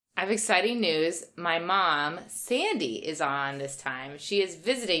I have exciting news. My mom, Sandy, is on this time. She is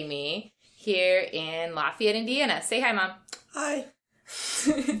visiting me here in Lafayette, Indiana. Say hi, Mom. Hi.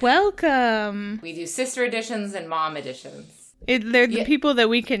 Welcome. We do sister editions and mom editions. They're the people that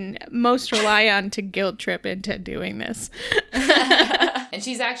we can most rely on to guilt trip into doing this. And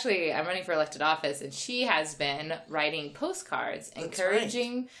she's actually, I'm running for elected office, and she has been writing postcards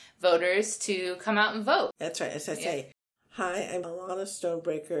encouraging voters to come out and vote. That's right. As I say, hi, I'm Alana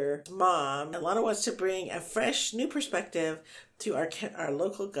Stonebreaker's mom. Alana wants to bring a fresh, new perspective to our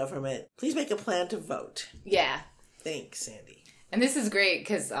local government. Please make a plan to vote. Yeah. Thanks, Sandy. And this is great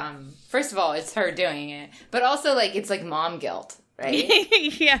because, first of all, it's her doing it. But also, it's like mom guilt, right?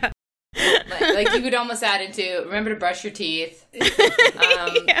 Yeah. Like you could almost add into, remember to brush your teeth.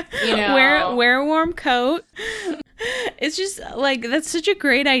 Yeah. You know. Wear a warm coat. It's just, that's such a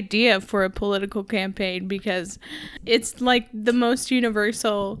great idea for a political campaign because it's, the most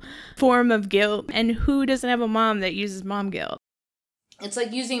universal form of guilt. And who doesn't have a mom that uses mom guilt? It's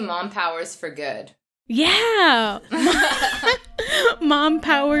like using mom powers for good. Yeah. Mom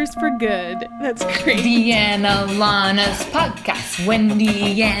powers for good. That's great. Wendy and Alana's podcast.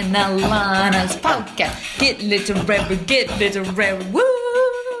 Wendy and Alana's podcast. Get literary, woo!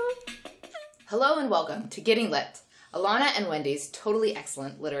 Hello and welcome to Getting Lit, Alana and Wendy's totally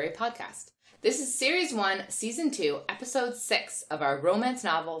excellent literary podcast. This is Series 1, Season 2, Episode 6 of our romance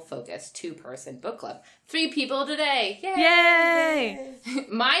novel-focused two-person book club. 3 people today! Yay!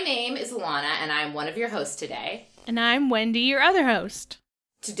 My name is Alana, and I'm one of your hosts today. And I'm Wendy, your other host.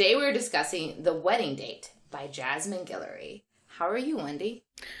 Today we're discussing The Wedding Date by Jasmine Guillory. How are you, Wendy?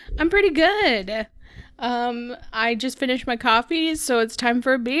 I'm pretty good. I just finished my coffee, so it's time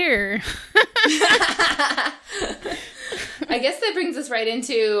for a beer. I guess that brings us right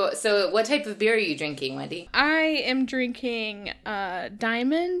into, so what type of beer are you drinking, Wendy? I am drinking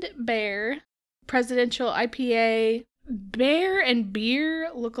Diamond Bear Presidential IPA. Bear and beer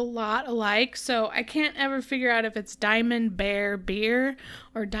look a lot alike, so I can't ever figure out if it's Diamond Bear beer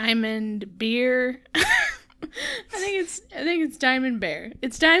or Diamond beer. I think it's Diamond Bear.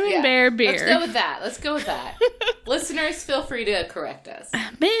 It's Diamond Bear beer. Let's go with that. Listeners, feel free to correct us.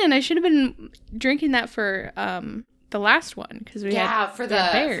 Man, I should have been drinking that for the last one because we had for the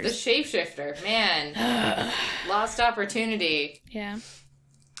shapeshifter. Man, lost opportunity. Yeah.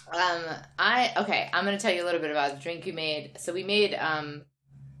 I'm gonna tell you a little bit about the drink you made. So we made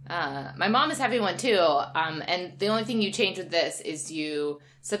my mom is having one too. And the only thing you change with this is you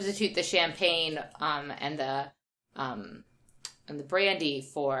substitute the champagne and the brandy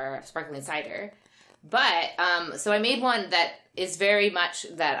for sparkling cider. But so I made one that is very much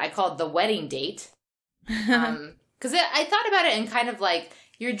that I called the wedding date. Because I thought about it and kind of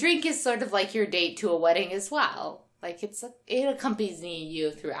your drink is sort of like your date to a wedding as well. It accompanies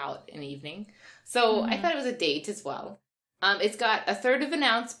you throughout an evening. So I thought it was a date as well. It's got 1/3 of an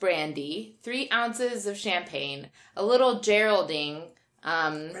ounce brandy, 3 ounces of champagne, a little Geraldine.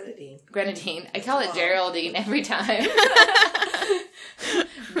 Grenadine. I call it Geraldine every time.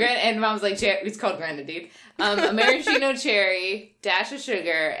 And Mom's like, it's called Grenadine. A maraschino cherry, dash of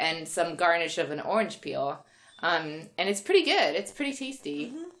sugar, and some garnish of an orange peel. And it's pretty good. It's pretty tasty.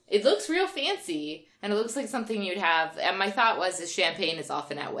 Mm-hmm. It looks real fancy, and it looks like something you'd have. And my thought was, champagne is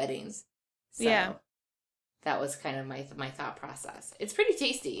often at weddings. So yeah. That was kind of my thought process. It's pretty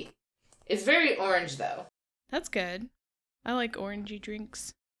tasty. It's very orange, though. That's good. I like orangey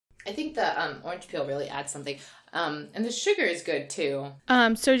drinks. I think the orange peel really adds something. And the sugar is good, too.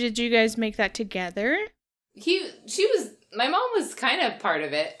 So did you guys make that together? My mom was kind of part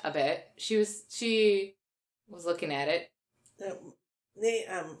of it a bit. She was looking at it.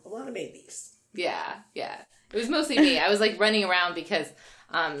 Alana made these. Yeah. It was mostly me. I was running around because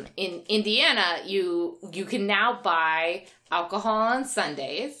in Indiana, you can now buy alcohol on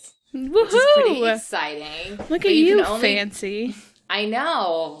Sundays. Woohoo! Which is pretty exciting. Look at you, fancy. I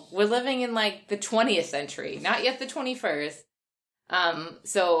know. We're living in the 20th century, not yet the 21st.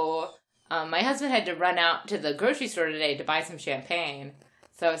 So my husband had to run out to the grocery store today to buy some champagne.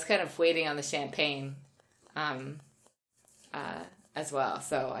 So I was kind of waiting on the champagne as well.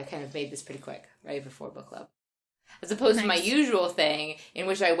 So I kind of made this pretty quick, right before book club. As opposed to my usual thing in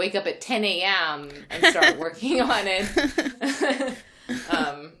which I wake up at 10 a.m. and start working on it.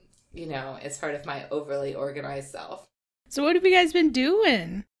 As part of my overly organized self. So what have you guys been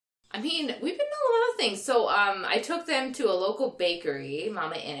doing? I mean, we've been doing a lot of things. So I took them to a local bakery,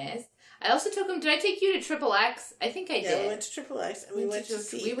 Mama Inez. I also took them, did I take you to Triple X? I think I did. Yeah, we went to Triple X and we went to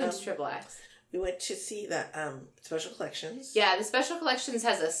Triple X. We went to see the Special Collections. Yeah, the Special Collections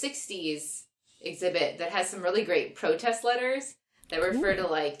has a 60s exhibit that has some really great protest letters They refer to,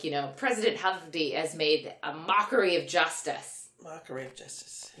 like, President Humphrey has made a mockery of justice. Mockery of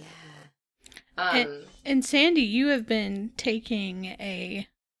justice. Yeah. And Sandy, you have been taking a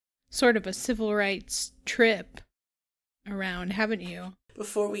sort of a civil rights trip around, haven't you?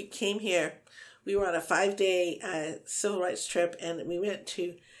 Before we came here, we were on a 5-day civil rights trip, and we went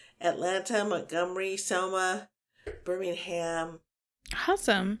to Atlanta, Montgomery, Selma, Birmingham.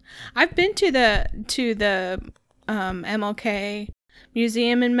 Awesome. I've been to the MLK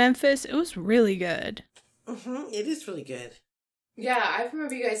Museum in Memphis. It was really good. It is really good. Yeah, I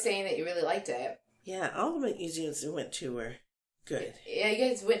remember you guys saying that you really liked it. Yeah, all the museums we went to were good. Yeah, you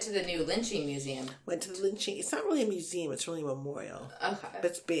guys went to the new lynching museum. Went to the lynching. It's not really a museum, it's really a memorial. Okay. But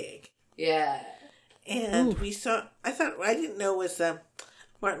it's big. Yeah. And we saw, I didn't know was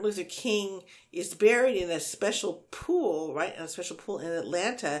Martin Luther King is buried in a special pool, right? In a special pool in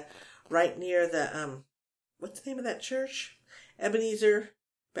Atlanta, right near the, what's the name of that church? Ebenezer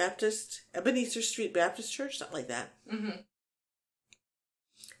Street Baptist Church, something like that. Mm-hmm.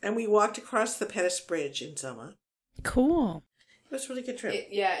 And we walked across the Pettus Bridge in Selma. Cool. It was a really good trip.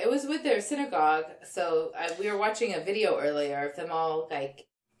 It was with their synagogue. So we were watching a video earlier of them all, like,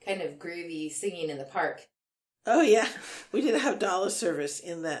 kind of groovy singing in the park. Oh, yeah. We did have dollar service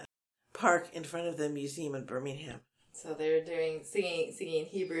in the park in front of the museum in Birmingham. So they were singing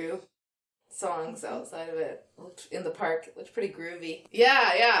Hebrew songs outside of it in the park. It looked pretty groovy.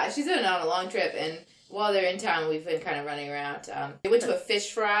 Yeah. She's been on a long trip, and while they're in town, we've been kind of running around. We went to a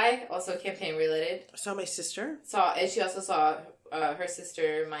fish fry, also campaign related. I saw my sister. And she also saw her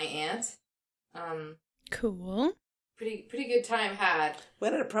sister, my aunt. Cool. Pretty good time had.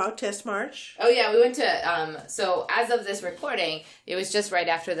 Went at a protest march. Oh yeah, we went to, so as of this recording, it was just right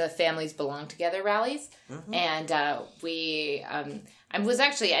after the Families Belong Together rallies. Mm-hmm. And I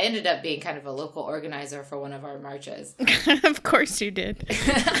ended up being kind of a local organizer for one of our marches. Of course you did.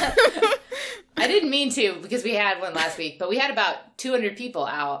 I didn't mean to, because we had one last week, but we had about 200 people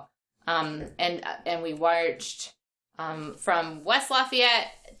out. And we marched from West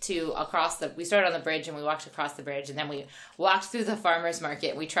Lafayette we started on the bridge and we walked across the bridge, and then we walked through the farmer's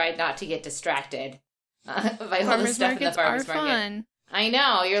market. We tried not to get distracted by all the stuff in the farmer's market. Fun. I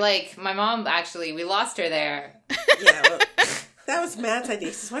know. You're like, my mom, actually, we lost her there. Yeah, well, that was Matt's idea.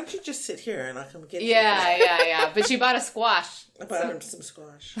 He says, why don't you just sit here and I'll come get you. Yeah. But she bought a squash. I bought her some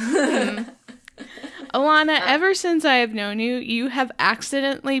squash. Alana, ever since I have known you, you have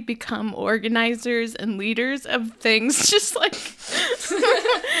accidentally become organizers and leaders of things. Just like,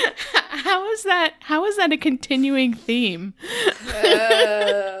 how is that a continuing theme?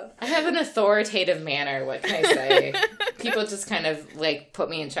 I have an authoritative manner. What can I say? People just kind of like put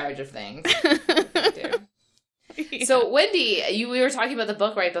me in charge of things. Yeah. So, Wendy, we were talking about the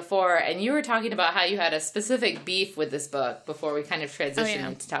book right before, and you were talking about how you had a specific beef with this book before we kind of transitioned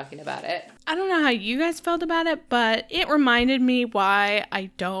into talking about it. I don't know how you guys felt about it, but it reminded me why I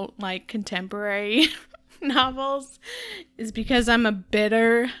don't like contemporary novels, is because I'm a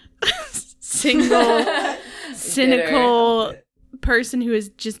bitter, single, cynical person who has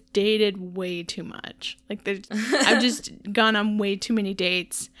just dated way too much. Like, I've just gone on way too many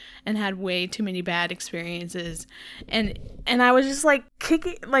dates and had way too many bad experiences, and I was just like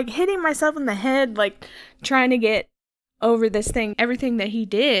hitting myself in the head, like trying to get over this thing. Everything that he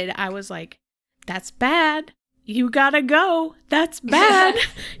did, I was like, that's bad. You gotta go. That's bad.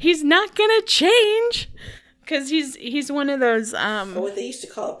 He's not gonna change. Because he's one of those what they used to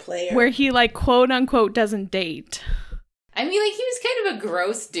call a player, where he, like, quote unquote doesn't date. I mean, like, he was kind of a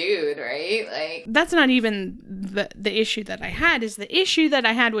gross dude, right? Like, that's not even the issue that I had. Is the issue that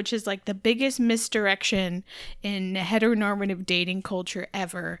I had, which is like the biggest misdirection in heteronormative dating culture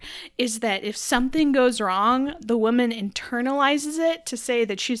ever, is that if something goes wrong, the woman internalizes it to say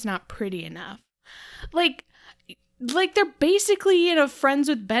that she's not pretty enough. Like they're basically in a friends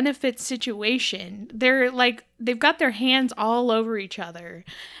with benefits situation. They're like, they've got their hands all over each other,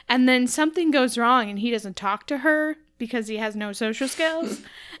 and then something goes wrong and he doesn't talk to her because he has no social skills.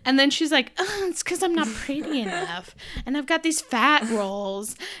 And then she's like, oh, it's because I'm not pretty enough. And I've got these fat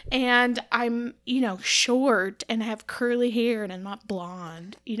rolls. And I'm, short. And I have curly hair. And I'm not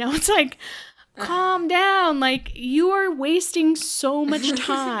blonde. It's like, calm down. Like, you are wasting so much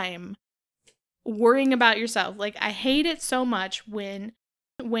time worrying about yourself. Like, I hate it so much when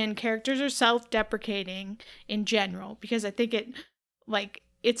characters are self-deprecating in general. Because I think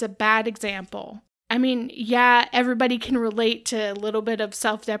it's a bad example. I mean, yeah, everybody can relate to a little bit of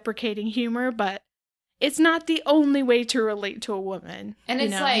self-deprecating humor, but it's not the only way to relate to a woman. And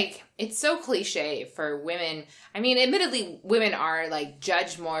it's like, it's so cliche for women. I mean, admittedly, women are, like,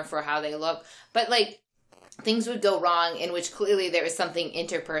 judged more for how they look. But, like, things would go wrong in which clearly there was something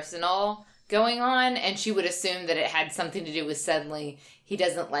interpersonal going on, and she would assume that it had something to do with suddenly he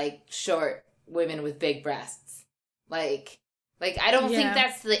doesn't like short women with big breasts. Like I don't think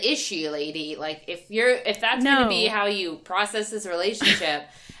that's the issue, lady. Like, if that's going to be how you process this relationship,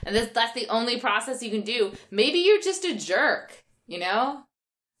 and that's the only process you can do, maybe you're just a jerk, you know?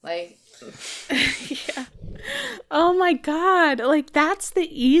 Like... Yeah. Oh my God. Like, that's the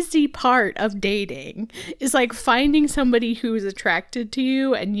easy part of dating, is like finding somebody who is attracted to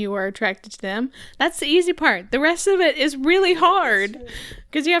you and you are attracted to them. That's the easy part. The rest of it is really hard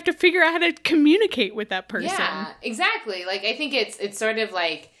because you have to figure out how to communicate with that person. Yeah, exactly. Like, I think it's sort of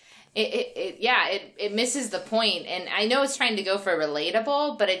like, it misses the point. And I know it's trying to go for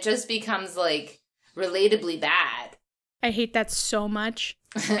relatable, but it just becomes like relatably bad. I hate that so much.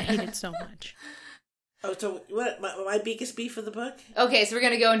 I hate it so much. Oh, so what? My biggest beef with the book? Okay, so we're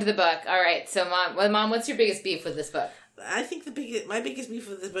gonna go into the book. All right. So, Mom, what's your biggest beef with this book? I think my biggest beef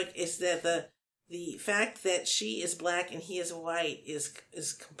with this book is that the fact that she is black and he is white is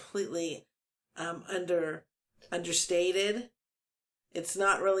completely understated. It's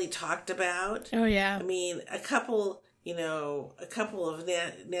not really talked about. Oh yeah. I mean, a couple of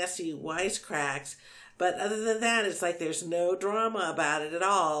nasty wisecracks, but other than that, it's like there's no drama about it at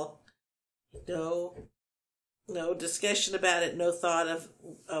all. No discussion about it, no thought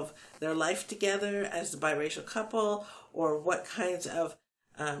of their life together as a biracial couple, or what kinds of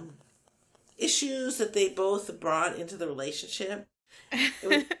issues that they both brought into the relationship.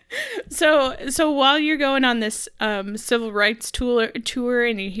 So while you're going on this civil rights tour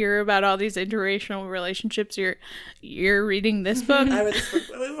and you hear about all these interracial relationships, you're reading this book? I read this book.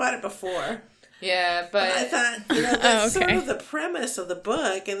 We read it before. Yeah, but I thought, that's sort of the premise of the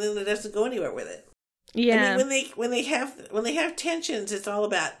book, and then it doesn't go anywhere with it. Yeah. I mean, when they have tensions, it's all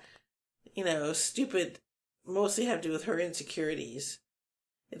about, stupid, mostly have to do with her insecurities.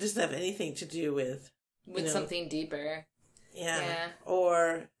 It doesn't have anything to do with something deeper. Yeah.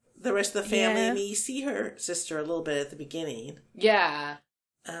 Or the rest of the family. I mean, you see her sister a little bit at the beginning. Yeah.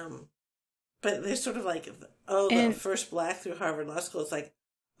 But they're sort of like, the first black through Harvard Law School. It's like,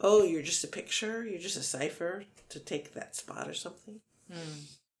 oh, you're just a picture? You're just a cipher to take that spot or something?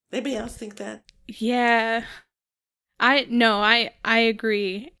 Anybody else think that? Yeah. I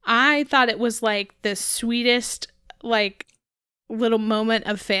agree. I thought it was like the sweetest, like, little moment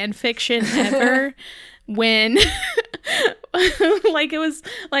of fan fiction ever when, like, it was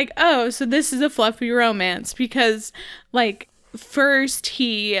like, oh, so this is a fluffy romance because, like, first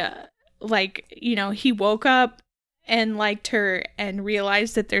he, he woke up and liked her and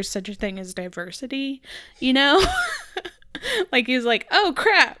realized that there's such a thing as diversity, like he was like, oh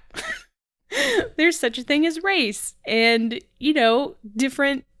crap, there's such a thing as race and,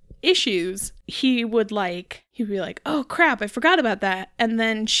 different issues. He would be like, oh crap, I forgot about that. And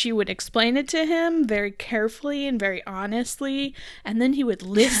then she would explain it to him very carefully and very honestly. And then he would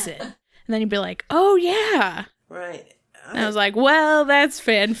listen. And then he'd be like, oh yeah. Right. And I was like, well, that's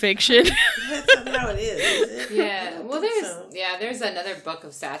fan fiction. That's not how it is it? Yeah. Well, there's another book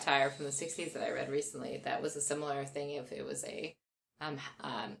of satire from the 60s that I read recently that was a similar thing. If it was a, I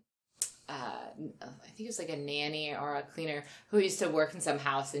think it was like a nanny or a cleaner who used to work in some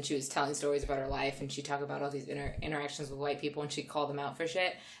house, and she was telling stories about her life, and she'd talk about all these interactions with white people, and she'd call them out for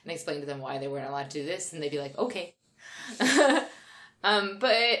shit and explain to them why they weren't allowed to do this, and they'd be like, okay. But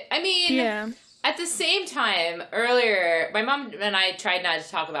I mean, yeah. At the same time, earlier, my mom and I tried not to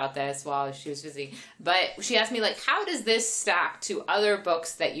talk about this while she was busy, but she asked me, like, how does this stack to other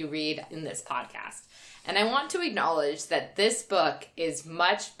books that you read in this podcast? And I want to acknowledge that this book is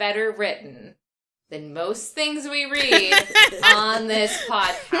much better written than most things we read on this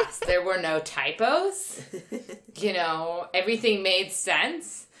podcast. There were no typos. Everything made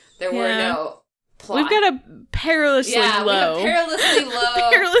sense. There were no plot. We've got a perilously low.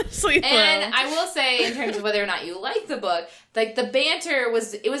 And I will say, in terms of whether or not you like the book, like the banter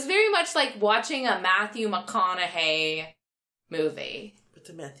was very much like watching a Matthew McConaughey movie. What's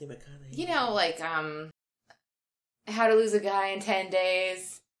a Matthew McConaughey? Like How to Lose a Guy in 10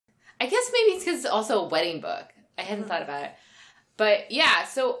 Days. I guess maybe it's because it's also a wedding book. I hadn't thought about it. But yeah,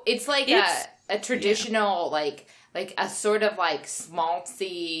 so it's like a traditional, like a sort of like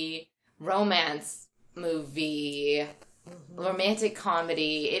schmaltzy romance movie, romantic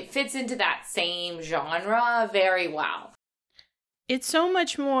comedy. It fits into that same genre very well. It's so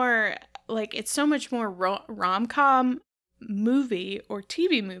much more rom-com movie or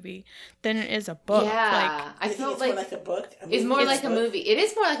TV movie than it is a book. Yeah, I felt like more like a book. It's more like a movie. It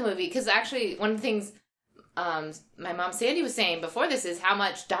is more like a movie because actually one of the things my mom Sandy was saying before this is how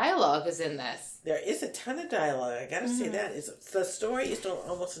much dialogue is in this. There is a ton of dialogue. I gotta say that. The story is told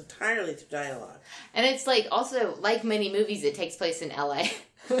almost entirely through dialogue. And it's like, also, like many movies, it takes place in LA.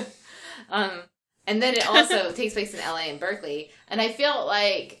 And then it also takes place in LA and Berkeley. And I feel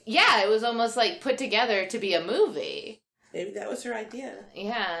like, it was almost like put together to be a movie. Maybe that was her idea.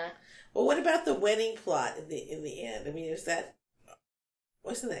 Yeah. Well, what about the wedding plot in the end? I mean,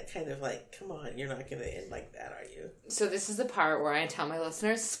 wasn't that kind of like, come on, you're not going to end like that, are you? So this is the part where I tell my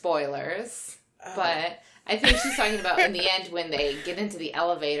listeners spoilers. But I think she's talking about in the end when they get into the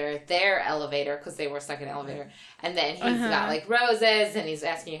elevator, their elevator, because they were stuck in an elevator. And then he's got like roses and he's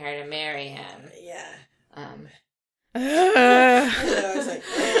asking her to marry him. Yeah. I was like,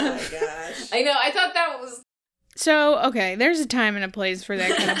 oh my gosh. I know, I thought that was... So, okay, there's a time and a place for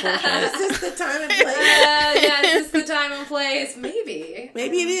that kind of bullshit. Is this the time and place? Is this the time and place? Maybe.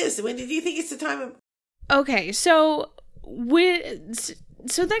 Maybe it is. When did you think it's the time and... Okay, so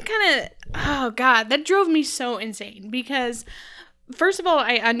that kind of, oh God, that drove me so insane because, first of all,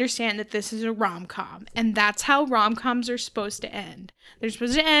 I understand that this is a rom-com, and that's how rom-coms are supposed to end. They're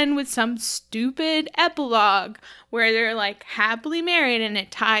supposed to end with some stupid epilogue where they're like happily married and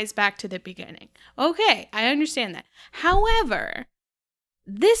it ties back to the beginning. Okay, I understand that. However,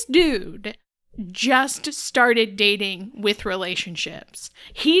 this dude just started dating with relationships.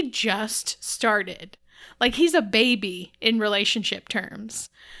 He just started. Like, he's a baby in relationship terms.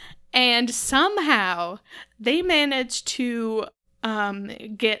 And somehow they managed to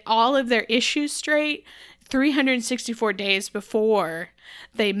get all of their issues straight 364 days before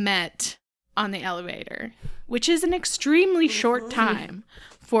they met on the elevator, which is an extremely short time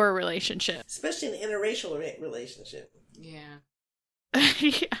for a relationship. Especially an interracial relationship. Yeah.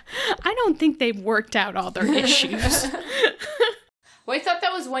 I don't think they've worked out all their issues. Well, I thought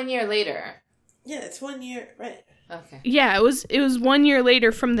that was 1 year later. Yeah, it's 1 year, right. Okay. Yeah, it was 1 year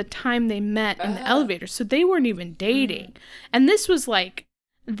later from the time they met in the elevator, so they weren't even dating. And this was like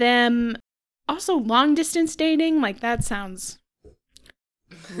them also long distance dating, like that sounds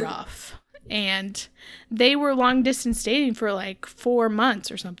rough. And they were long distance dating for like 4 months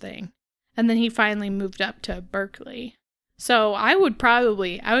or something. And then he finally moved up to Berkeley. So I would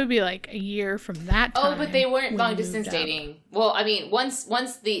be like a year from that time. Oh, but they weren't long distance dating. Well, I mean, once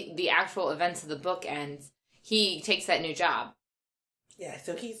the actual events of the book ends, he takes that new job. Yeah,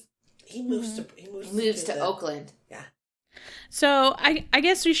 so he moves to Oakland. Yeah. So I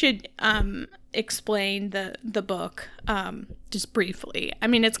guess we should explain the book just briefly. I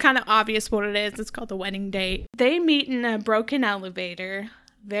mean, it's kind of obvious what it is. It's called The Wedding Date. They meet in a broken elevator,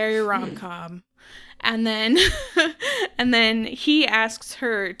 very rom-com. And then he asks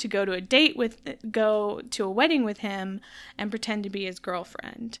her to go to a wedding with him and pretend to be his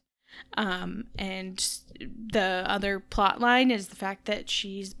girlfriend. And the other plot line is the fact that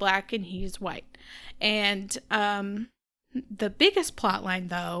she's black and he's white. And the biggest plot line,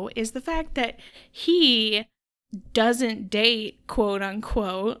 though, is the fact that he doesn't date, quote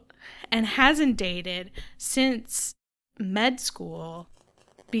unquote, and hasn't dated since med school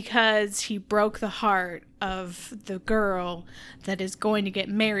because he broke the heart of the girl that is going to get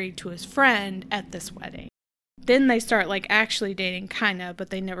married to his friend at this wedding. Then they start like actually dating, kind of, but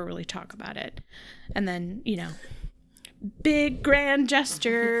they never really talk about it. And then, big grand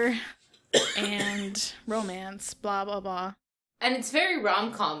gesture and romance, blah, blah, blah. And it's very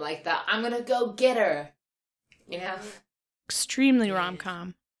rom-com like that. I'm going to go get her. Extremely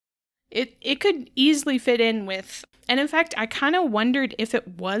rom-com. It could easily fit in with, and in fact, I kind of wondered if it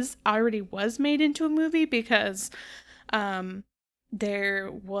already was made into a movie because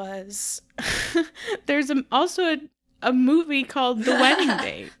there's also a movie called The Wedding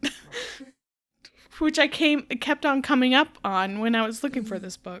Date, which I kept on coming up on when I was looking for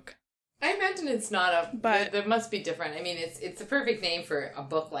this book. I imagine it's not but there must be different. I mean, it's the perfect name for a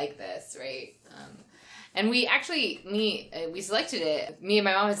book like this, right? And we actually, we selected it. Me and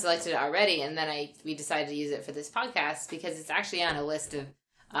my mom had selected it already, and then we decided to use it for this podcast because it's actually on a list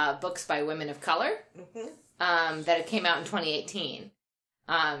of books by women of color that came out in 2018,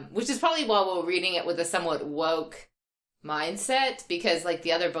 which is probably why we're reading it with a somewhat woke mindset because, like,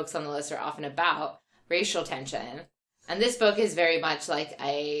 the other books on the list are often about racial tension, and this book is very much like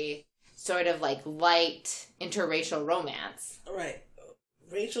a sort of like light interracial romance. Right.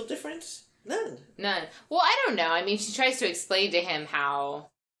 Racial difference? None. Well, I don't know. I mean, she tries to explain to him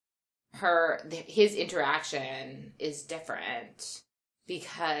how his interaction is different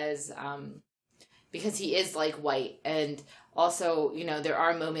because he is like white, and also, there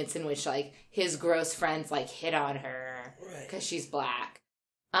are moments in which like his gross friends like hit on her because she's black.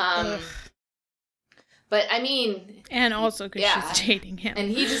 But I mean, and also because she's dating him,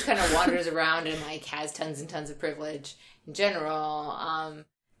 and he just kind of wanders around and like has tons and tons of privilege in general.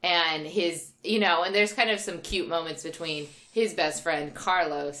 And his, and there's kind of some cute moments between his best friend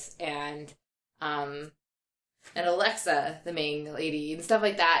Carlos and Alexa, the main lady, and stuff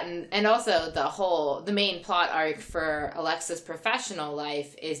like that. And also the main plot arc for Alexa's professional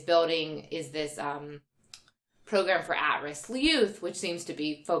life is this program for at-risk youth, which seems to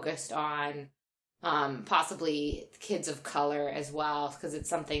be focused on possibly kids of color as well, because it's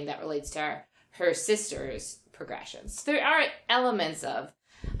something that relates to her sister's progressions. There are elements of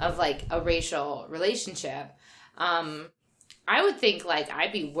like a racial relationship. I would think like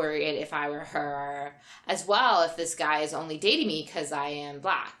I'd be worried if I were her as well, if this guy is only dating me because I am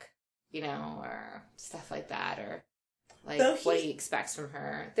black, or stuff like that, or like what he expects from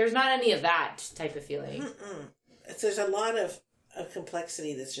her. There's not any of that type of feeling. There's a lot of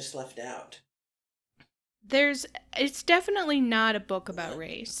complexity that's just left out. It's definitely not a book about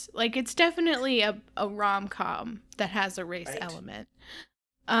race. Like, it's definitely a rom-com that has a race element.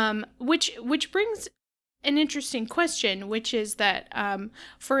 Which brings an interesting question, which is that,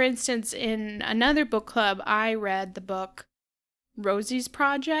 for instance, in another book club, I read the book Rosie's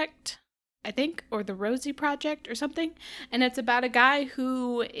Project, I think, or The Rosie Project or something. And it's about a guy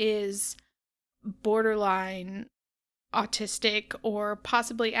who is borderline autistic or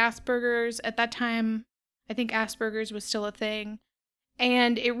possibly Asperger's. At that time, I think Asperger's was still a thing.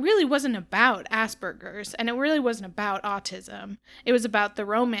 And it really wasn't about Asperger's, and it really wasn't about autism. It was about the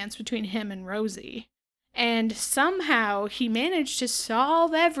romance between him and Rosie. And somehow he managed to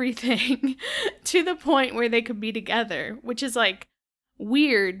solve everything to the point where they could be together, which is like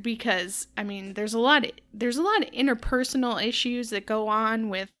weird because, I mean, there's a lot of interpersonal issues that go on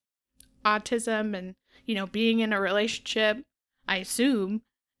with autism and, being in a relationship, I assume.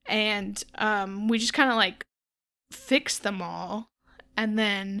 And we just kind of like fixed them all. And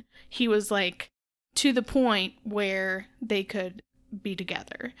then he was like to the point where they could be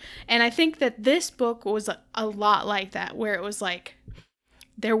together. And I think that this book was a lot like that, where it was like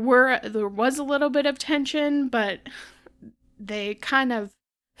there was a little bit of tension, but they kind of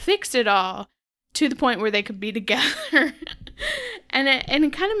fixed it all to the point where they could be together. and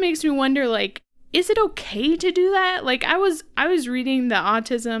it kind of makes me wonder, like, is it okay to do that? Like, I was reading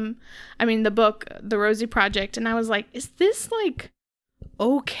the book, The Rosie Project, and I was like, is this, like,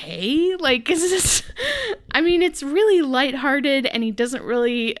 okay? Like, is this... I mean, it's really lighthearted, and he doesn't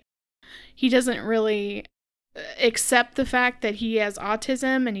really accept the fact that he has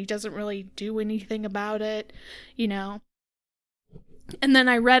autism, and he doesn't really do anything about it, And then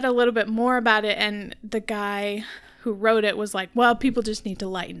I read a little bit more about it, and the guy who wrote it was like, well, people just need to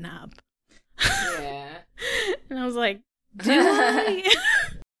lighten up. Yeah. And I was like, do I?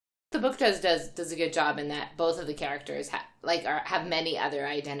 The book does a good job in that both of the characters have many other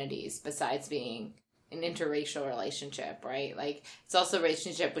identities besides being an interracial relationship, right? Like, it's also a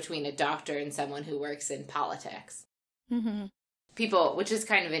relationship between a doctor and someone who works in politics. Mm-hmm. People, which is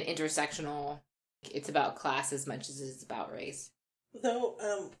kind of an intersectional, it's about class as much as it's about race.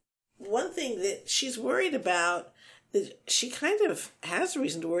 Though, one thing that she's worried about, that she kind of has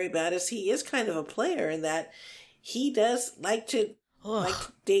reason to worry about, is he is kind of a player in that he does like to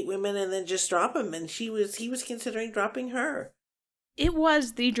date women and then just drop them, and he was considering dropping her. It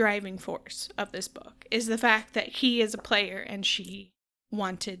was the driving force of this book, is the fact that he is a player and she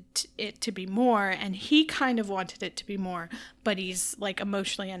wanted it to be more, and he kind of wanted it to be more, but he's like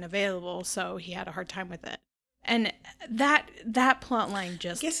emotionally unavailable, so he had a hard time with it. And that plot line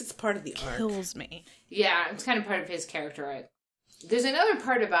just, I guess it's part of the kills me. Yeah, it's kind of part of his character arc. There's another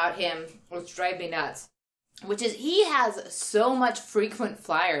part about him which drives me nuts, which is he has so much frequent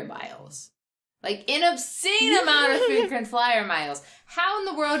flyer miles. Like, an obscene amount of frequent flyer miles. How in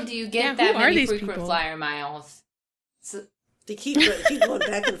the world do you get that many frequent flyer miles? So, they keep going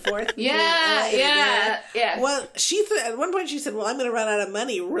back and forth. Yeah. Well, at one point she said, well, I'm going to run out of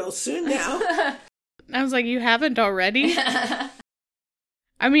money real soon now. I was like, you haven't already?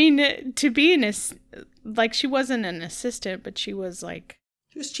 I mean, to be she wasn't an assistant, but she was like...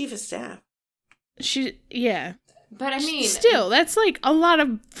 She was chief of staff. Yeah. But I mean... Still, that's like a lot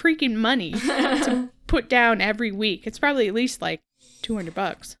of freaking money to put down every week. It's probably at least like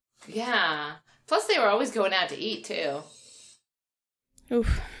 $200. Yeah. Plus they were always going out to eat, too.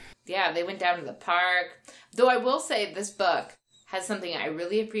 Oof. Yeah, they went down to the park. Though I will say this book has something I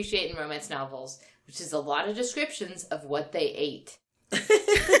really appreciate in romance novels, which is a lot of descriptions of what they ate.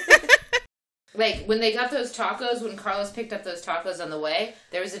 Like, when they got those tacos, when Carlos picked up those tacos on the way,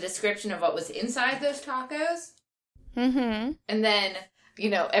 there was a description of what was inside those tacos. Mm-hmm. And then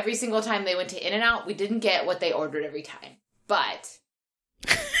every single time they went to In-N-Out, we didn't get what they ordered every time. But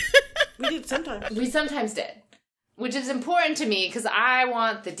we did sometimes. We sometimes did. Which is important to me because I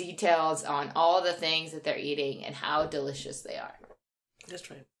want the details on all the things that they're eating and how delicious they are. That's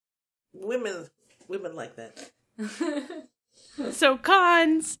right. Women like that. So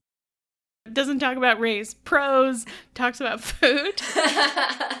cons, doesn't talk about race. Pros, talks about food.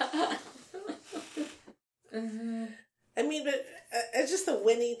 I mean, but it's just the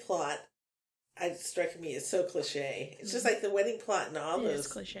wedding plot. It struck me as so cliche. It's just like the wedding plot in all those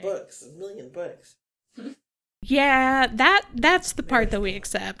books, a million books. Yeah, that's the part that we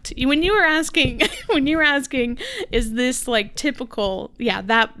accept. When you were asking, is this like typical? Yeah,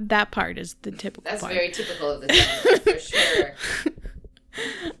 that part is the typical. That's part. Very typical of the genre, for sure.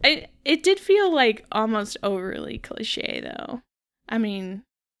 It did feel like almost overly cliche, though. I mean,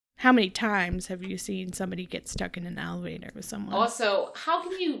 how many times have you seen somebody get stuck in an elevator with someone? Also, how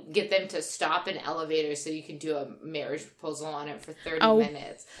can you get them to stop an elevator so you can do a marriage proposal on it for 30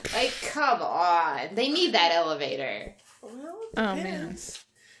 minutes? Like, come on. They need that elevator. Well, it depends.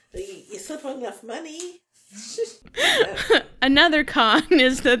 You still have enough money. Another con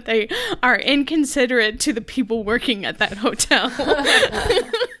is that they are inconsiderate to the people working at that hotel.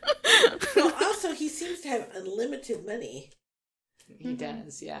 Well, also, he seems to have unlimited money. He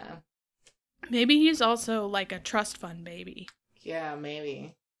does, yeah. Maybe he's also like a trust fund baby. Yeah,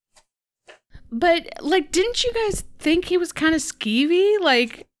 maybe. But, like, didn't you guys think he was kind of skeevy?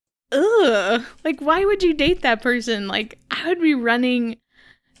 Like, ugh. Like, why would you date that person? Like, I would be running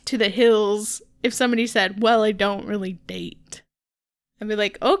to the hills if somebody said, well, I don't really date. I'd be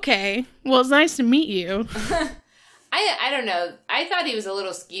like, okay, well, it's nice to meet you. I don't know. I thought he was a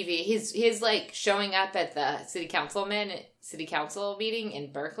little skeevy. His like showing up at the city council meeting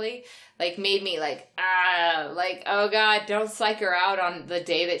in Berkeley, like made me like, oh God, don't psych her out on the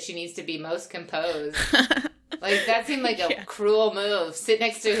day that she needs to be most composed. Like that seemed like a cruel move. Sit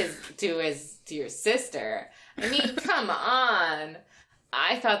next to your sister. I mean, come on.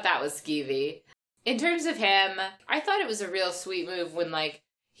 I thought that was skeevy. In terms of him, I thought it was a real sweet move when like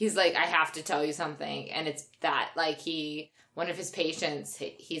he's like, I have to tell you something. And it's that, like, one of his patients,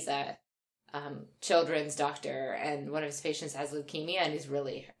 he's a children's doctor, and one of his patients has leukemia, and he's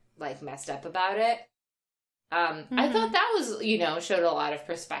really, like, messed up about it. I thought that was, showed a lot of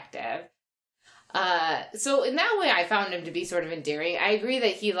perspective. So in that way, I found him to be sort of endearing. I agree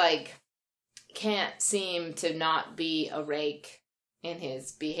that he, like, can't seem to not be a rake in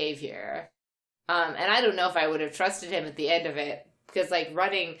his behavior. And I don't know if I would have trusted him at the end of it. Because, like,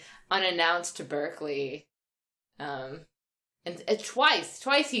 running unannounced to Berkeley, and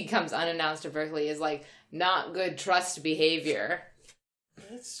twice he comes unannounced to Berkeley is, like, not good trust behavior.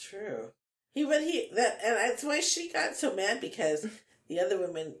 That's true. And that's why she got so mad, because the other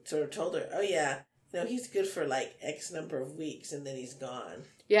women sort of told her, oh, yeah, he's good for, like, X number of weeks, and then he's gone.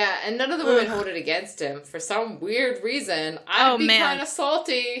 Yeah, and none of the women hold it against him. For some weird reason, I'd be kind of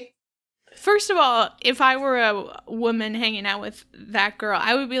salty. First of all, if I were a woman hanging out with that girl,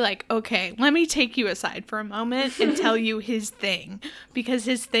 I would be like, okay, let me take you aside for a moment and tell you his thing. Because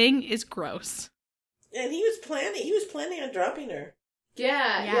his thing is gross. And he was planning on dropping her.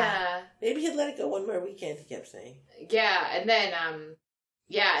 Yeah. Maybe he'd let it go one more weekend, he kept saying. Yeah, and then,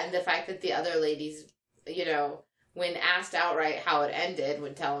 and the fact that the other ladies, when asked outright how it ended,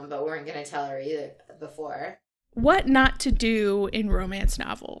 would tell him, but weren't going to tell her either before. What not to do in romance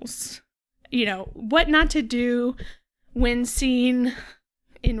novels. What not to do when seen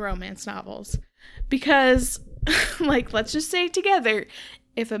in romance novels. Because, like, let's just say together,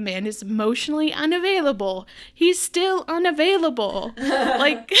 if a man is emotionally unavailable, he's still unavailable.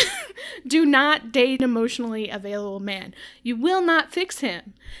 Like, do not date an emotionally available man. You will not fix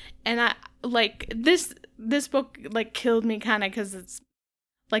him. And this book, like, killed me kind of because it's,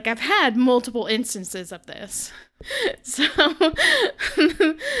 like, I've had multiple instances of this. So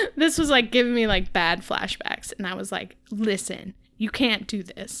this was, like, giving me, like, bad flashbacks. And I was like, listen, you can't do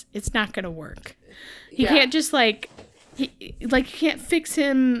this. It's not going to work. You can't just, you can't fix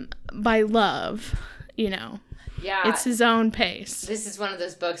him by love, Yeah. It's his own pace. This is one of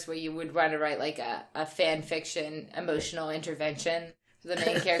those books where you would want to write, like, a fan fiction emotional intervention for the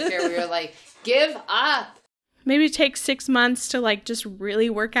main character where you're like, give up. Maybe take 6 months to, like, just really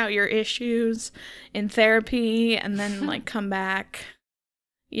work out your issues in therapy and then, like, come back,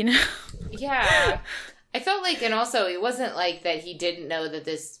 Yeah. I felt like, and also, it wasn't like that he didn't know that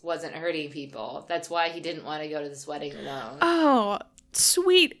this wasn't hurting people. That's why he didn't want to go to this wedding alone. Oh,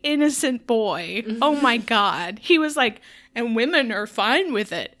 sweet, innocent boy. Oh, my God. He was like, and women are fine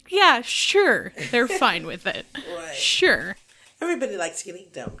with it. Yeah, sure. They're fine with it. Right. Sure. Everybody likes getting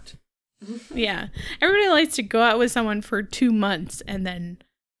dumped. Yeah. Everybody likes to go out with someone for 2 months and then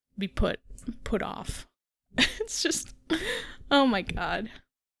be put off. It's just, oh my God.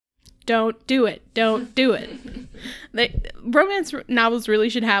 Don't do it. Don't do it. Romance novels really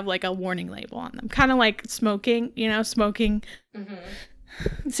should have like a warning label on them. Kind of like smoking, smoking.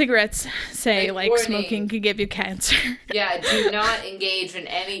 Cigarettes say like smoking could give you cancer. Yeah, do not engage in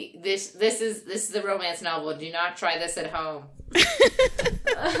any this is the romance novel. Do not try this at home.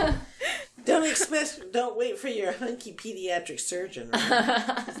 Don't wait for your hunky pediatric surgeon.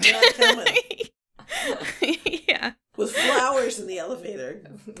 Right? It's not coming. Yeah. With flowers in the elevator.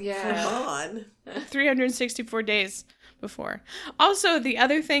 Yeah. Come on. 364 days before. Also, the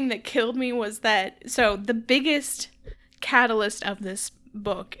other thing that killed me was that, so the biggest catalyst of this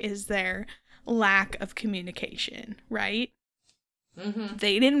book is their lack of communication, right? Mm-hmm.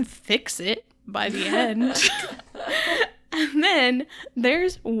 They didn't fix it by the end. And then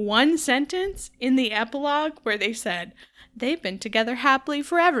there's one sentence in the epilogue where they said, they've been together happily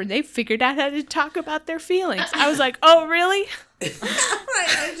forever. They figured out how to talk about their feelings. I was like, oh, really? Right.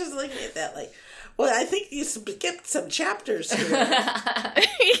 I was just looking at that like, well, I think you skipped some chapters here.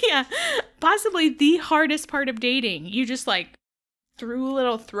 Yeah. Possibly the hardest part of dating. You just like threw a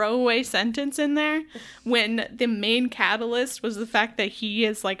little throwaway sentence in there when the main catalyst was the fact that he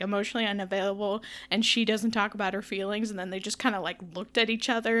is like emotionally unavailable and she doesn't talk about her feelings, and then they just kind of like looked at each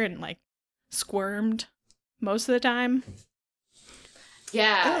other and like squirmed most of the time.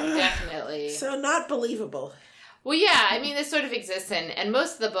 Yeah, definitely. So not believable. Well, yeah, I mean, this sort of exists, and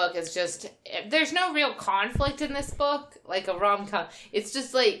most of the book is just, there's no real conflict in this book, like a rom-com. It's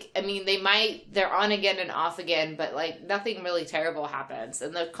just like, I mean, they're on again and off again, but like nothing really terrible happens.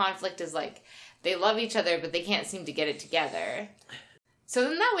 And the conflict is like, they love each other, but they can't seem to get it together.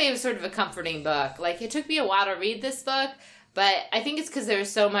 So in that way, it was sort of a comforting book. Like, it took me a while to read this book, but I think it's because there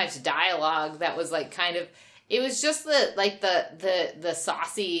was so much dialogue that was like kind of, it was just the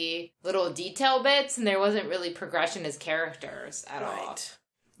saucy little detail bits, and there wasn't really progression as characters at all.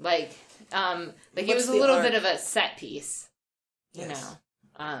 Like it was a little bit of a set piece, you know.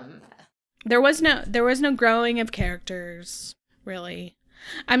 There was no growing of characters, really.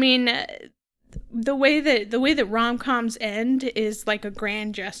 I mean, the way that rom-coms end is like a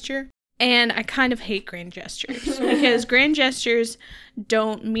grand gesture. And I kind of hate grand gestures because grand gestures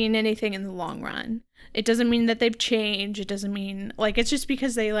don't mean anything in the long run. It doesn't mean that they've changed. It doesn't mean, like, it's just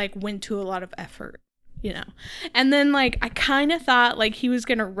because they, like, went to a lot of effort, you know? And then, like, I kind of thought, like, he was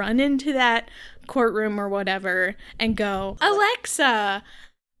going to run into that courtroom or whatever and go, Alexa,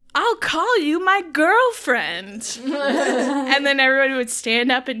 I'll call you my girlfriend. And then everybody would stand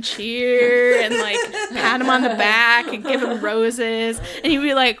up and cheer and like pat him on the back and give him roses. And he'd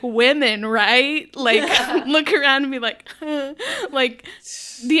be like, women, right? Like look around and be like, like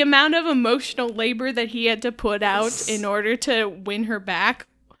the amount of emotional labor that he had to put out in order to win her back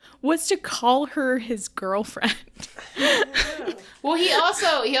was to call her his girlfriend. Well, he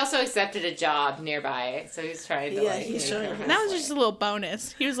also accepted a job nearby, so he's trying to he's trying. That was just a little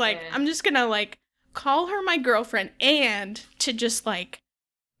bonus. He was like, I'm just gonna like call her my girlfriend and to just like,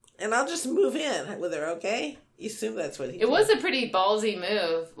 and I'll just move in with her. Okay, you assume that's what he did. It was a pretty ballsy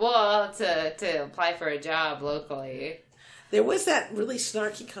move. Well, to apply for a job locally. There was that really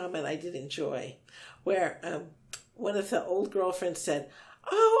snarky comment I did enjoy, where one of the old girlfriends said,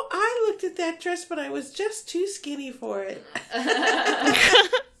 "Oh, I looked at that dress, but I was just too skinny for it."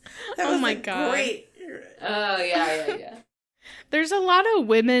 Oh my God. Great. Oh, yeah. There's a lot of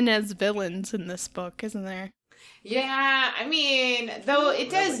women as villains in this book, isn't there? Yeah, I mean, though it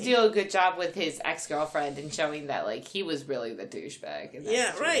does do a good job with his ex-girlfriend in showing that, like, he was really the douchebag in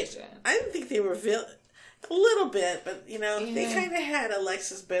that situation. Right. I didn't think they were a little bit, but, you know, they kind of had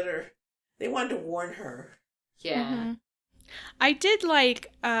Alexis better. They wanted to warn her. Yeah. Mm-hmm. I did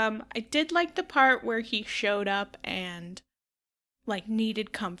like the part where he showed up and like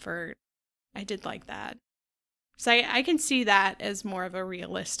needed comfort. I did like that. So I can see that as more of a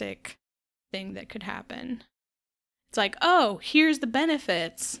realistic thing that could happen. It's like, oh, here's the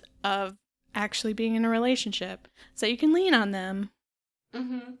benefits of actually being in a relationship, so you can lean on them.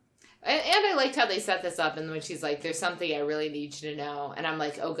 Mm-hmm. And I liked how they set this up, and when she's like, there's something I really need you to know. And I'm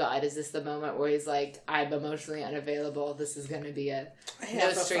like, oh God, is this the moment where he's like, I'm emotionally unavailable. This is going to be I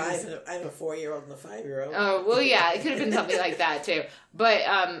have a 4-year-old and a 5-year-old. Oh, well, yeah, it could have been something like that too. But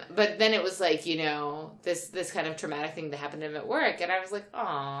then it was like, you know, this kind of traumatic thing that happened to him at work. And I was like,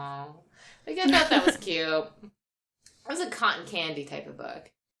 oh, like I thought that was cute. It was a cotton candy type of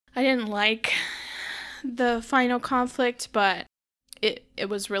book. I didn't like the final conflict, but it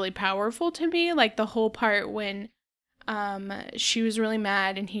was really powerful to me, like the whole part when she was really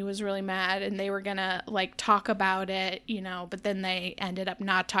mad and he was really mad and they were gonna like talk about it, but then they ended up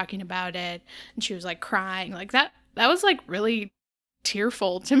not talking about it and she was like crying. Like that was like really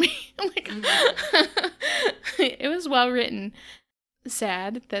tearful to me. Like it was well written.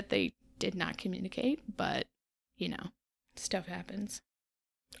 Sad that they did not communicate, but stuff happens.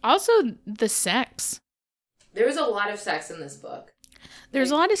 Also, the sex. There was a lot of sex in this book.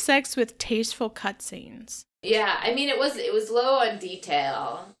 There's a lot of sex with tasteful cutscenes. Yeah, I mean it was low on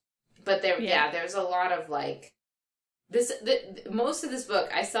detail, but there's a lot of like most of this book.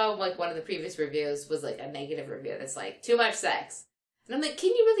 I saw like one of the previous reviews was like a negative review that's like too much sex, and I'm like, can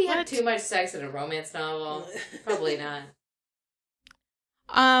you really have too much sex in a romance novel? Probably not.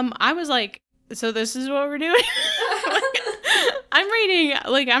 I was like, so this is what we're doing?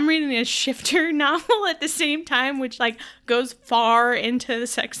 I'm reading a shifter novel at the same time, which like goes far into the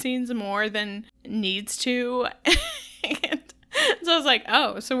sex scenes more than needs to. And so I was like,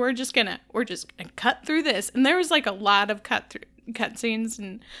 oh, so we're just gonna cut through this. And there was like a lot of cut scenes,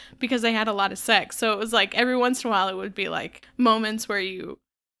 and because they had a lot of sex. So it was like every once in a while it would be like moments where you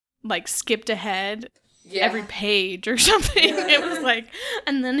like skipped ahead every page or something. Yeah. It was like,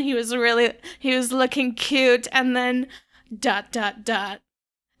 and then he was looking cute, and then ...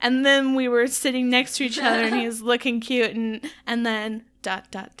 And then we were sitting next to each other and he was looking cute, and then ...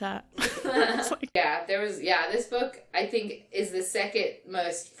 Like, this book I think is the second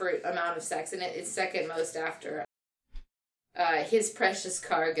most for amount of sex in it. It's second most after His Precious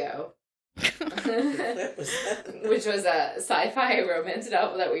Cargo. Which was a sci-fi romance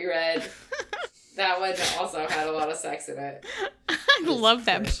novel that we read. That one also had a lot of sex in it. I love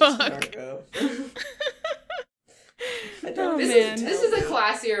that book. This is a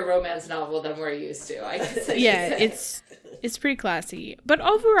classier romance novel than we're used to. I guess it's pretty classy. But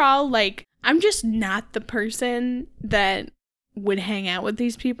overall, like, I'm just not the person that would hang out with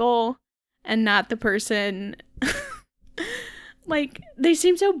these people, and not the person like, they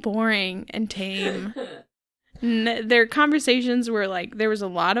seem so boring and tame. Their conversations were like, there was a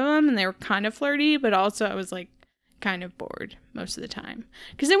lot of them and they were kind of flirty, but also I was like kind of bored most of the time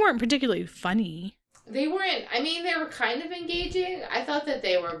because they weren't particularly funny. They weren't. I mean, they were kind of engaging. I thought that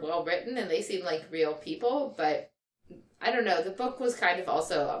they were well written and they seemed like real people, but I don't know. The book was kind of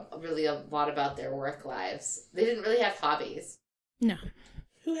also really a lot about their work lives. They didn't really have hobbies. No.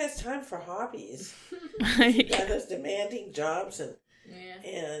 Who has time for hobbies? You got those demanding jobs and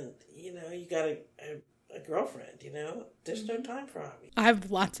you got a girlfriend, There's no time for hobbies. I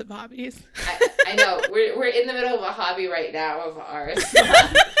have lots of hobbies. I know. We're in the middle of a hobby right now of ours.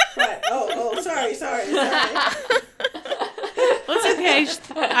 Right. Oh, sorry. Well,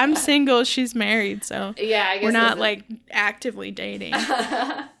 it's okay. I'm single. She's married, so yeah, I guess we're not like actively dating.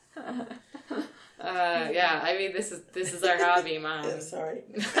 I mean, this is our hobby, Mom. Yeah, sorry.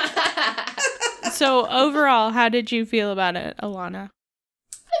 So overall, how did you feel about it, Alana?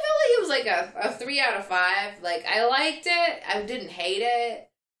 I felt like it was like a 3 out of 5. Like, I liked it. I didn't hate it.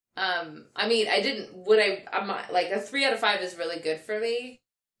 I mean, I'm like, a 3 out of 5 is really good for me.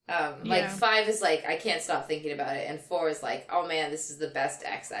 Like 5 is like, I can't stop thinking about it. And 4 is like, oh man, this is the best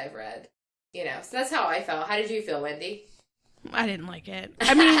X I've read. So that's how I felt. How did you feel, Wendy? I didn't like it.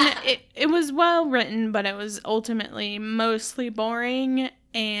 I mean, it was well written, but it was ultimately mostly boring,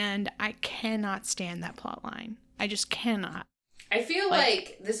 and I cannot stand that plot line. I just cannot. I feel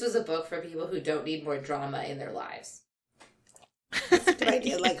like this was a book for people who don't need more drama in their lives. That's a good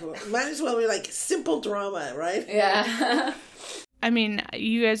idea. Like, might as well be like simple drama, right? Yeah. I mean,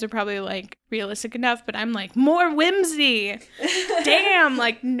 you guys are probably like realistic enough, but I'm like, more whimsy. Damn,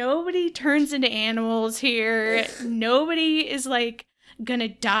 like nobody turns into animals here. Nobody is like gonna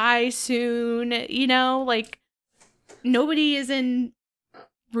die soon, like nobody is in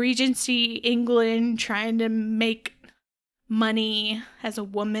Regency England trying to make money as a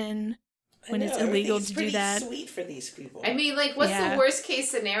woman when it's illegal to do that. Sweet for these people. I mean, like, what's the worst case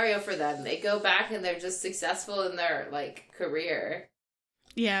scenario for them? They go back and they're just successful in their like career.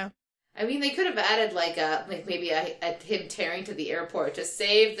 Yeah. I mean, they could have added maybe him tearing to the airport to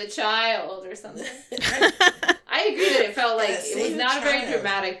save the child or something. I agree that it felt like it was not a very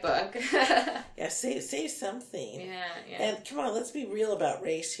dramatic book. Yeah, save something. Yeah. And come on, let's be real about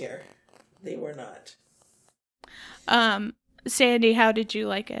race here. They were not. Sandy, how did you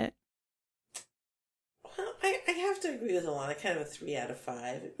like it? Well, I have to agree with Alana. Kind of a 3 out of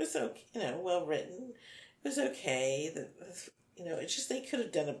 5. It was okay, well written. It was okay. It's just they could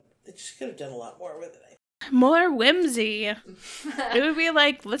have done a lot more with it. More whimsy. It would be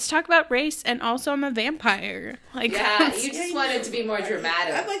like, let's talk about race, and also I'm a vampire. Like, yeah, you just want it to be more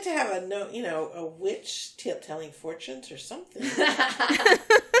dramatic. I'd like to have a witch telling fortunes or something. Maybe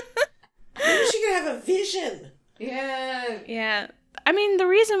she could have a vision. Yeah. Yeah. I mean, the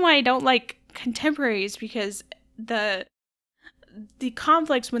reason why I don't like contemporary is because the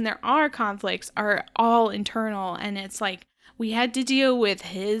conflicts, when there are conflicts, are all internal, and it's like, we had to deal with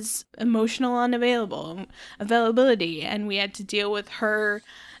his emotional availability, and we had to deal with her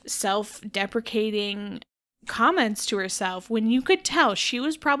self-deprecating comments to herself when you could tell she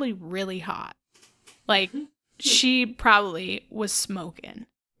was probably really hot. Like, she probably was smoking.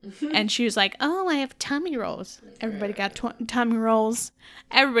 And she was like, oh, I have tummy rolls. Everybody got tummy rolls.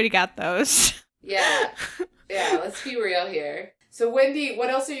 Everybody got those. Yeah. Yeah, let's be real here. So, Wendy, what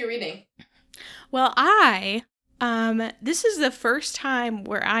else are you reading? Well, this is the first time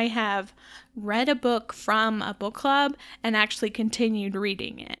where I have read a book from a book club and actually continued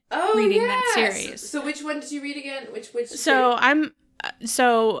reading it. Oh, reading yes. that series. So which one did you read again? Which So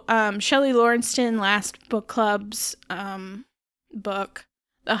Shelley Lawrenston last book club's book,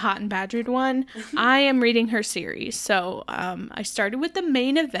 the Hot and Badgered one. I am reading her series. So I started with the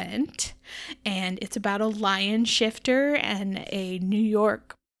main event, and it's about a lion shifter and a New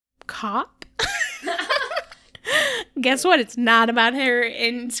York cop. Guess what? It's not about her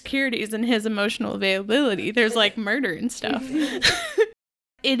insecurities and his emotional availability. There's like murder and stuff.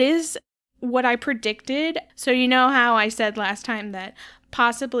 It is what I predicted. So you know how I said last time that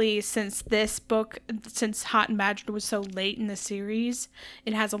possibly since Hot and Badgered was so late in the series,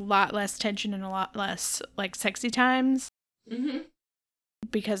 it has a lot less tension and a lot less like sexy times. Mm-hmm.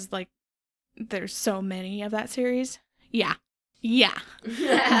 Because like there's so many of that series. Yeah.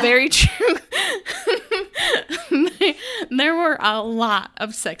 Very true. There were a lot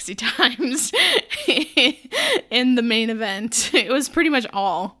of sexy times in the main event. It was pretty much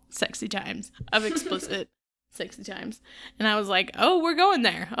all sexy times, of explicit sexy times. And I was like, oh, we're going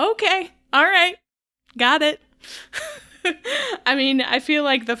there. Okay. All right. Got it. I mean, I feel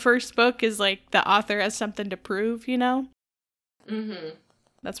like the first book is like the author has something to prove, you know? Mm-hmm.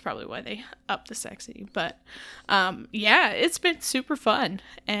 That's probably why they upped the sexy. But, yeah, it's been super fun.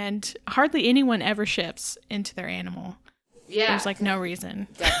 And hardly anyone ever shifts into their animal. Yeah. There's, like, no reason.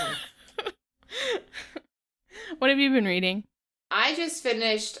 Definitely. What have you been reading? I just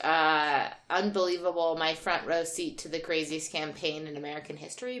finished Unbelievable, My Front Row Seat to the Craziest Campaign in American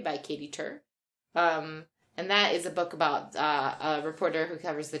History by Katie Tur. And that is a book about a reporter who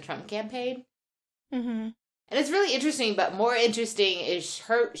covers the Trump campaign. Mm-hmm. And it's really interesting, but more interesting is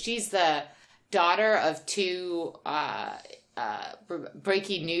she's the daughter of two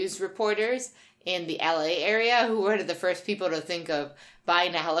breaking news reporters in the LA area who were the first people to think of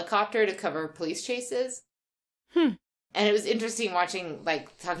buying a helicopter to cover police chases. And it was interesting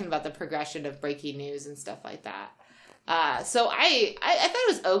talking about the progression of breaking news and stuff like that. So I thought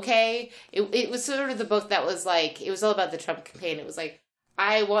it was okay. It was sort of the book that was like, it was all about the Trump campaign. It was like,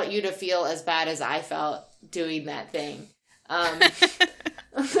 I want you to feel as bad as I felt doing that thing. And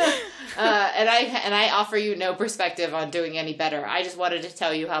I offer you no perspective on doing any better. I just wanted to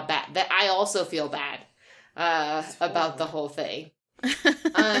tell you how bad that I also feel bad about the whole thing.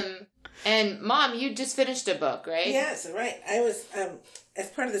 And Mom, you just finished a book, right? Yes, right. I was as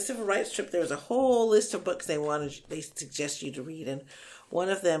part of the civil rights trip. There was a whole list of books they suggest you to read, and one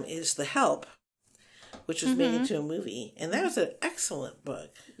of them is The Help, which was made into a movie, and that was an excellent book,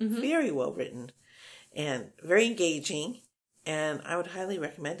 very well written, and very engaging, and I would highly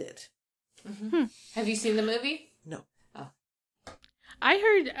recommend it. Mm-hmm. Have you seen the movie? No. Oh. I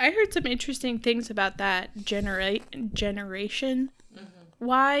heard some interesting things about that generation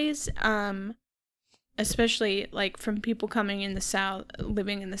wise, especially like from people coming in the South,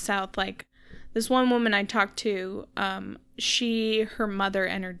 living in the South. Like this one woman I talked to, her mother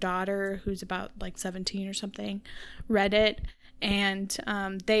and her daughter, who's about like 17 or something, read it, and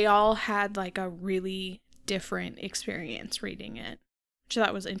they all had like a really different experience reading it, which I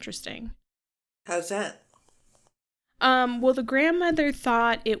thought was interesting. How's that? Well, the grandmother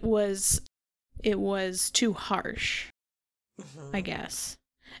thought it was too harsh, I guess.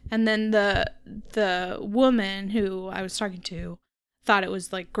 And then the woman who I was talking to thought it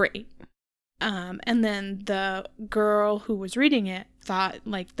was like great. And then the girl who was reading it thought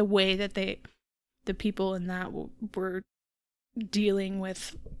like the way that the people in that were dealing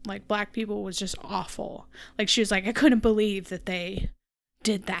with like black people was just awful. Like she was like, I couldn't believe that they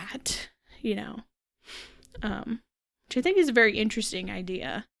did that, you know. Which I think is a very interesting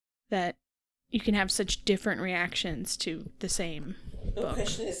idea, that you can have such different reactions to the same book. The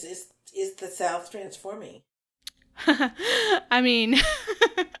question is is the South transforming? I mean,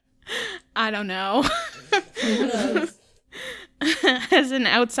 I don't know. Who knows? As an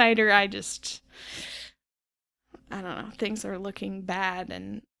outsider, I don't know. Things are looking bad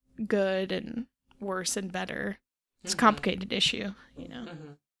and good and worse and better. It's a complicated issue, you know.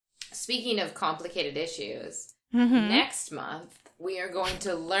 Speaking of complicated issues, Mm-hmm. next month we are going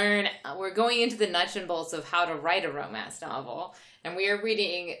to we're going into the nuts and bolts of how to write a romance novel. And we are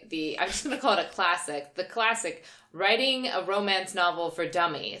reading I'm just going to call it a classic, the classic Writing a Romance Novel for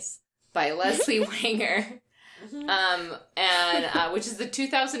Dummies by Leslie Wanger. Which is the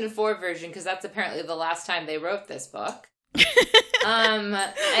 2004 version, because that's apparently the last time they wrote this book. And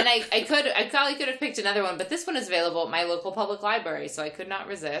I probably could have picked another one, but this one is available at my local public library, so I could not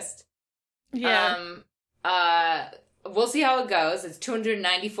resist. Yeah. We'll see how it goes. It's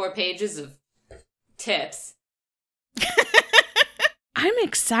 294 pages of tips. I'm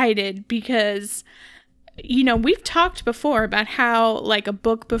excited because, you know, we've talked before about how, like, a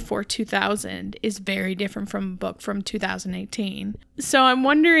book before 2000 is very different from a book from 2018. So I'm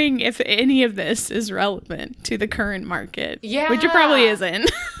wondering if any of this is relevant to the current market. Yeah. Which it probably isn't.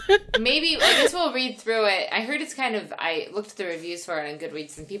 Maybe, I guess we'll read through it. I heard I looked at the reviews for it on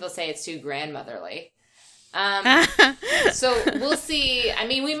Goodreads, and people say it's too grandmotherly. So we'll see. I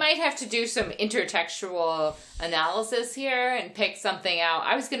mean, we might have to do some intertextual analysis here and pick something out.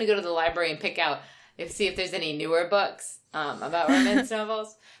 I was going to go to the library and see if there's any newer books about romance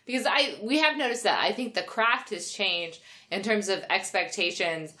novels, because we have noticed that I think the craft has changed in terms of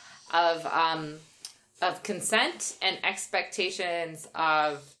expectations of consent and expectations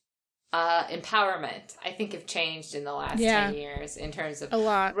of empowerment. I think have changed in the last 10 years in terms of a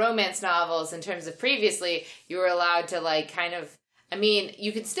lot. Romance novels. In terms of previously, you were allowed to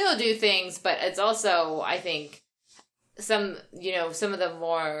you could still do things, but it's also, I think, some of the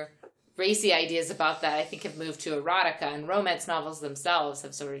more racy ideas about that, I think, have moved to erotica, and romance novels themselves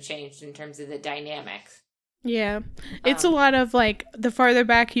have sort of changed in terms of the dynamics. Yeah. It's a lot of, like, the farther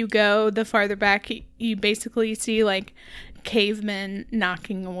back you go, the farther back you basically see, like, cavemen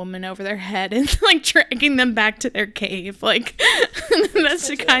knocking a woman over their head and, like, dragging them back to their cave. Like, that's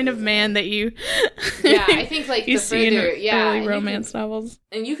the kind of man that you... Yeah, I think, like, you the see further... in early romance novels.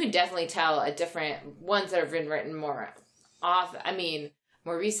 And you can definitely tell a different... Ones that have been written more off... I mean...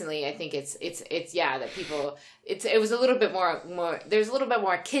 More recently, I think that people, it was a little bit more, there's a little bit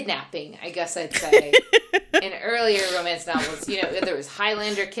more kidnapping, I guess I'd say, in earlier romance novels. You know, there was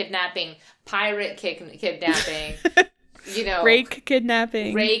Highlander kidnapping, pirate kidnapping, you know. Rake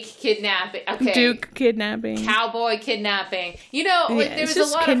kidnapping. Okay. Duke kidnapping. Cowboy kidnapping. You know, there was a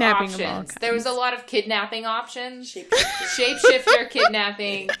lot of options. There was a lot of kidnapping options. Shapeshifter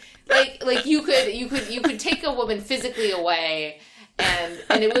kidnapping. Like you could take a woman physically away,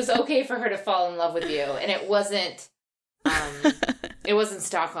 and it was okay for her to fall in love with you, and it wasn't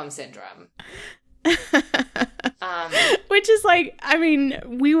Stockholm Syndrome. Which is, like, I mean,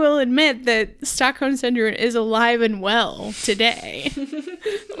 we will admit that Stockholm Syndrome is alive and well today.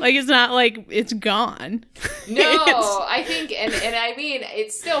 Like, it's not like it's gone. No, I think, and I mean,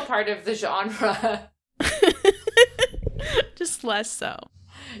 it's still part of the genre. Just less so.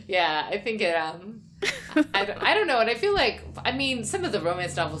 Yeah, I think it, I don't know, and I feel like, I mean, some of the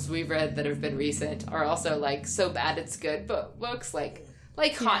romance novels we've read that have been recent are also, like, so bad it's good, but books like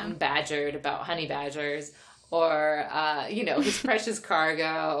Hot and Badgered about honey badgers, or, His Precious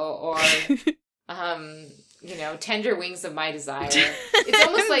Cargo, or, Tender Wings of My Desire. It's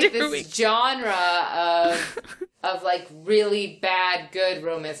almost like this genre of like, really bad, good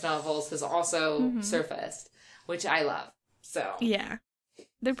romance novels has also surfaced, which I love, so. Yeah.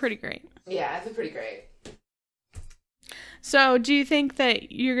 They're pretty great. Yeah, they're pretty great. So, do you think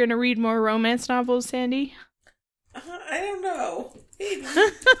that you're going to read more romance novels, Sandy? I don't know. Maybe.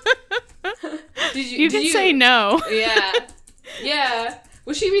 You can say no. Yeah. Yeah.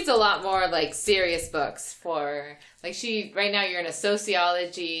 Well, she reads a lot more, like, serious books for, like, right now you're in a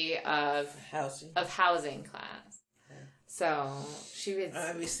sociology of housing class. Yeah. So, she reads...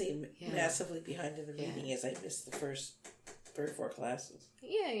 Obviously, massively behind in the reading as I missed the first 3 or 4 classes.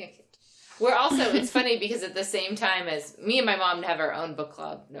 Yeah. We're also, it's funny because at the same time as me and my mom have our own book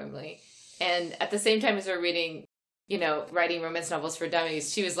club normally, and at the same time as we're reading, writing romance novels for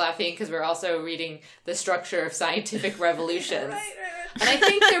dummies, she was laughing because we're also reading The Structure of Scientific Revolutions. Right. And I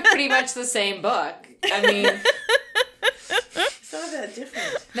think they're pretty much the same book. I mean... Some of that that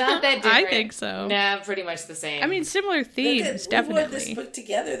different. Not that different. I think so. Nah, pretty much the same. I mean, similar themes, We wrote this definitely. book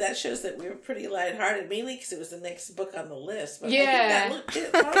together. That shows that we were pretty lighthearted, mainly because it was the next book on the list. But Yeah. I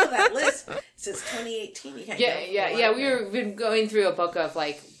think that follow that list since 2018. You can't go for a while We've been going through a book of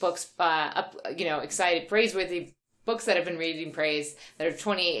like books, excited, praiseworthy books that have been reading praise that are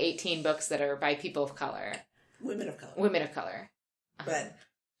 2018 books that are by people of color, Women of color. women of color. But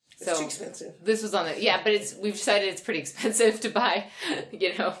it's So too expensive. this was on the but we've decided it's pretty expensive to buy,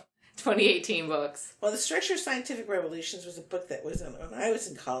 2018 books. Well, The Structure of Scientific Revolutions was a book that was, when I was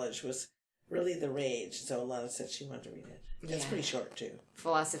in college, was really the rage. So Alana said she wanted to read it. It's pretty short, too.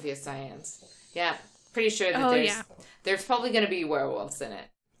 Philosophy of Science. Yeah, pretty sure that there's probably going to be werewolves in it.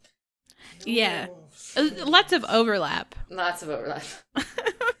 Yeah. Lots of overlap. Lots of overlap.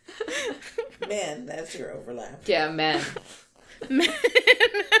 Men, that's your overlap. Yeah, men.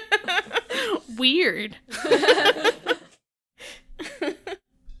 Weird.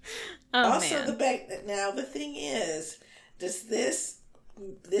 Also, man. now the thing is, does this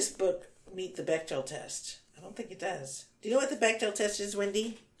book meet the Bechdel test? I don't think it does. Do you know what the Bechdel test is,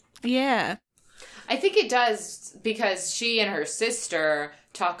 Wendy? Yeah. I think it does because she and her sister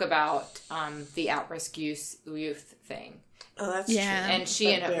talk about the at-risk youth thing. Oh, that's Yeah. true. And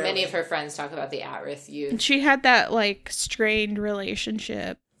she and many of her friends talk about the at-risk youth. She had that, like, strained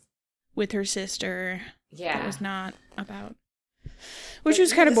relationship with her sister. Yeah. That was not about... Which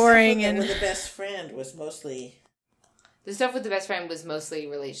was kind of boring. And with the best friend was mostly... The stuff with the best friend was mostly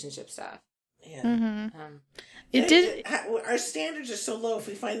relationship stuff. Yeah. Mm-hmm. It did... Our standards are so low. If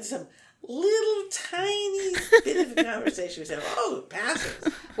we find some little tiny bit of a conversation, we say, oh, it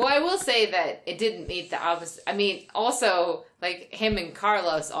passes. Well, I will say that it didn't meet the opposite. I mean, also, like, him and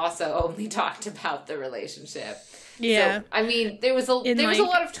Carlos also only talked about the relationship. Yeah. So, I mean, there was a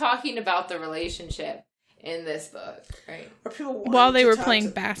lot of talking about the relationship in this book, right? Or people While they were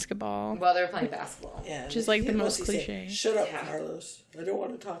playing basketball. While they were playing basketball. Yeah. Which is like the most cliche. Shut up, Carlos. I don't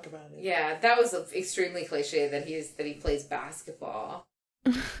want to talk about it. Yeah, that was extremely cliche that he plays basketball.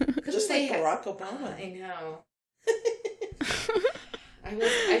 Just like Barack Obama. I know.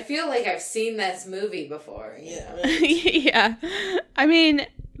 I feel like I've seen this movie before. Yeah. Yeah. I mean,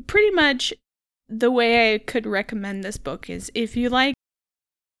 pretty much the way I could recommend this book is if you like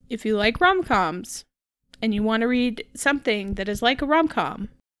rom-coms and you want to read something that is like a rom-com,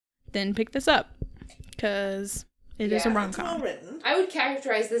 then pick this up because it is a rom-com. It's well written. I would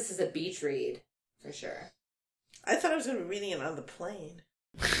characterize this as a beach read for sure. I thought I was going to be reading it on the plane.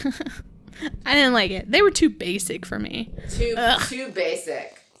 I didn't like it. They were too basic for me. Too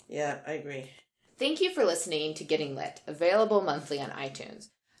basic. Yeah, I agree. Thank you for listening to Getting Lit, available monthly on iTunes.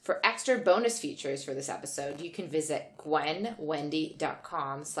 For extra bonus features for this episode, you can visit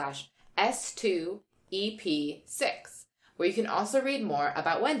gwenwendy.com/S2EP6, where you can also read more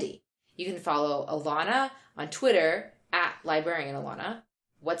about Wendy. You can follow Alana on Twitter @LibrarianAlana.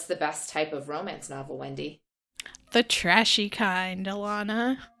 What's the best type of romance novel, Wendy? The trashy kind,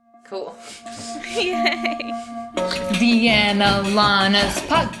 Alana. Cool. Yay! The Alana's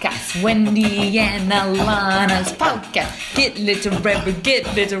podcast. Wendy and Alana's podcast. Get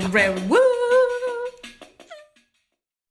literary, woo!